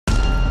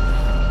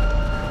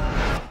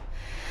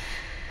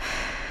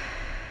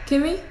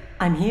Kimi?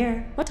 I'm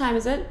here. What time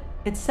is it?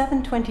 It's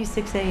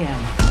 7:26 a.m.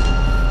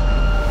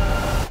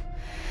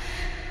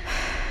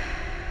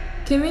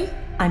 Kimi?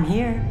 I'm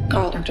here.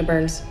 Call Dr.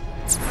 Burns.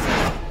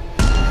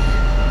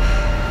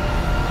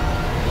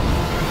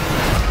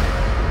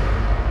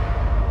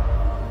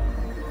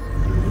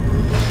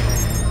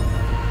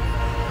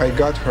 I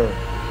got her.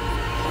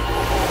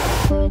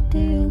 What do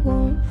you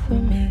want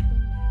from me?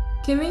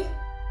 Kimi?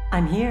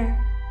 I'm here.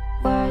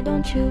 Why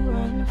don't you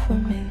run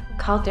from me?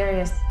 Call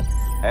Darius.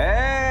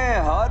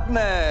 Hey,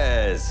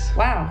 hotness!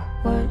 Wow.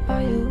 What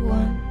are you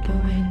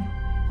wondering?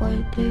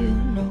 What do you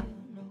know?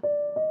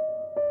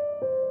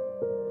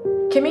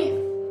 Kimi?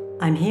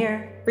 I'm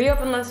here.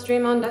 Reopen last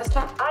stream on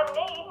desktop. I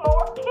need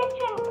more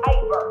kitchen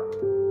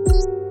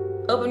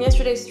paper. Open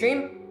yesterday's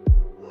stream.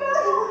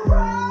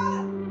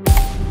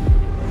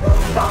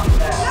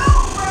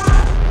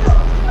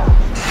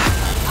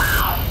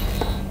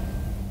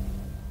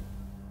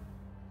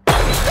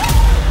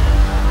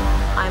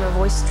 I'm a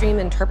voice stream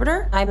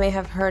interpreter. I may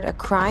have heard a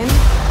crime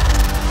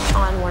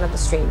on one of the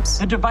streams.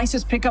 The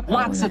devices pick up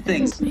lots of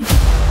things.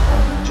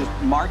 Just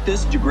mark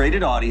this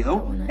degraded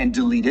audio and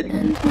delete it.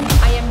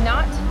 I am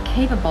not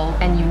capable,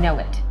 and you know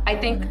it. I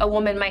think a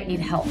woman might need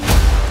help.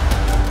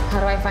 How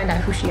do I find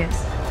out who she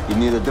is? You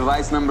need a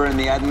device number and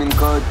the admin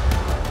code?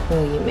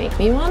 Will you make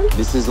me one?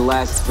 This is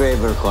last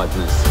favor,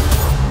 hotness.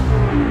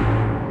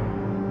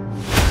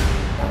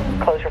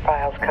 Close your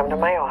files, come to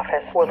my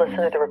office. We'll listen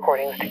to the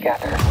recordings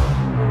together.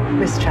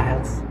 Miss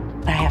Childs,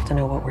 I have to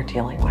know what we're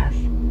dealing with.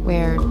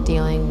 We're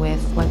dealing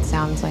with what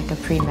sounds like a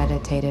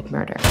premeditated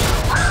murder.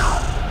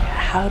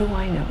 How do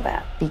I know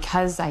that?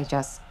 Because I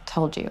just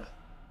told you.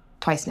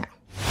 Twice now.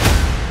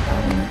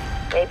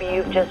 Maybe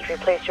you've just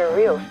replaced your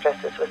real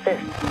stresses with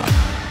this.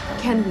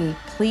 Can we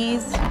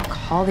please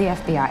call the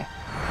FBI?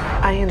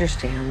 I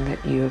understand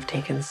that you have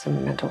taken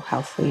some mental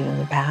health leave in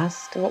the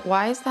past.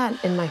 Why is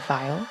that in my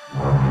file?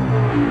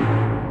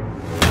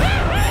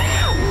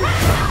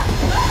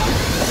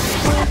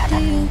 What do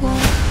you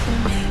want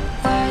from me?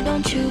 Why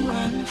don't you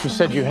run You from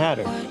said you had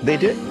her. They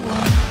did.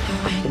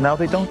 But now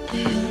they don't.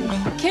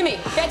 Kimi,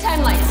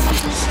 bedtime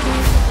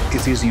lights.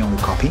 Is this the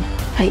only copy?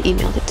 I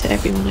emailed it to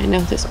everyone I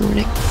know this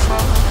morning.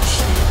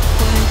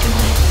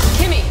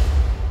 Kimi!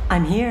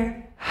 I'm here.